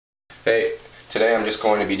Hey, today I'm just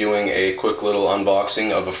going to be doing a quick little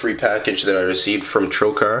unboxing of a free package that I received from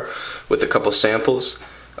Trokar with a couple samples.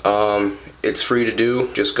 It's free to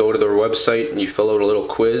do. Just go to their website and you fill out a little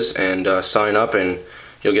quiz and sign up, and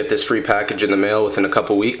you'll get this free package in the mail within a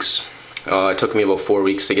couple weeks. It took me about 4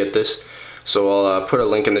 weeks to get this, so I'll put a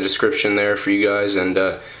link in the description there for you guys,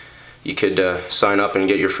 and you could sign up and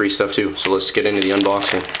get your free stuff too. So let's get into the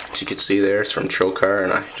unboxing. As you can see there, it's from Trokar,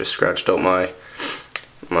 and I just scratched out my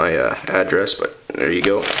address, but there you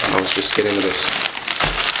go. Now let's just get into this.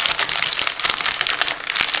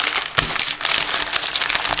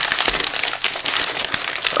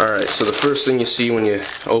 Alright, so the first thing you see when you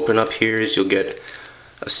open up here is you'll get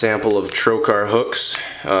a sample of Trokar hooks.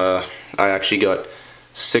 I actually got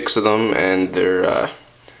 6 of them, and they're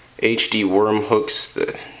HD worm hooks,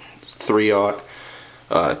 the 3/0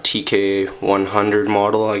 TK100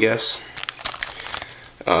 model, I guess.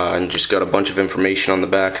 And just got a bunch of information on the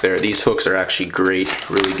back there. These hooks are actually great,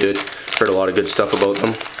 really good. Heard a lot of good stuff about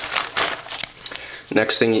them.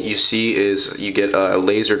 Next thing that you see is you get a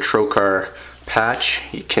laser Trokar patch.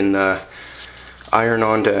 You can iron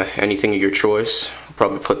onto anything of your choice.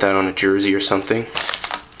 Probably put that on a jersey or something.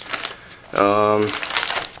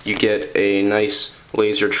 You get a nice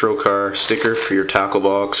laser Trokar sticker for your tackle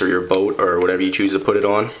box or your boat or whatever you choose to put it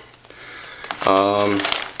on.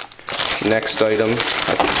 Next item,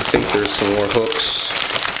 I think there's some more hooks.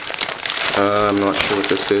 I'm not sure what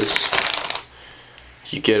this is.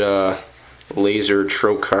 You get a laser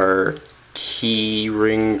Trokar key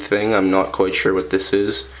ring thing. I'm not quite sure what this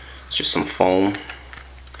is. It's just some foam.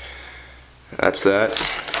 That's that.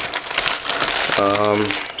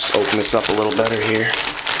 Just open this up a little better here.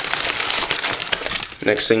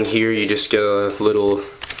 Next thing here, you just get a little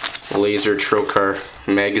laser Trokar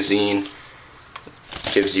magazine.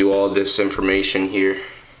 Gives you all this information here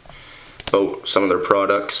about some of their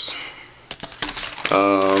products.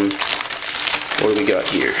 What do we got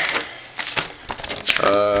here?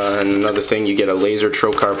 And another thing, you get a laser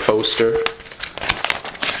Trokar poster.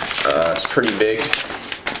 It's pretty big.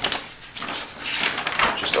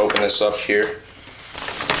 Just open this up here.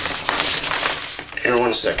 Here,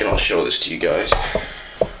 one second, I'll show this to you guys.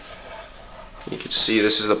 You can see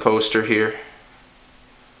this is the poster here.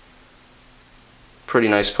 Pretty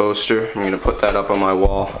nice poster. I'm going to put that up on my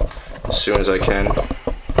wall as soon as I can,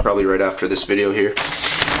 probably right after this video here.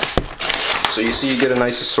 So you see, you get a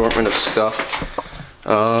nice assortment of stuff.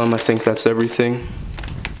 I think that's everything.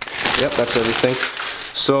 Yep, that's everything.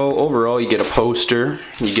 So overall, you get a poster,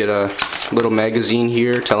 you get a little magazine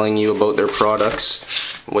here telling you about their products,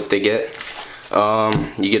 what they get.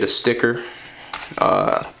 You get a sticker,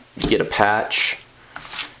 you get a patch,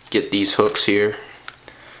 get these hooks here,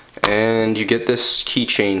 and you get this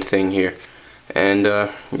keychain thing here. And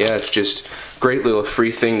yeah, it's just a great little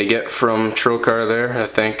free thing to get from Trokar there. I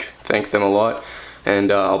thank them a lot,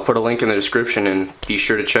 and I'll put a link in the description, and be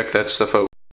sure to check that stuff out.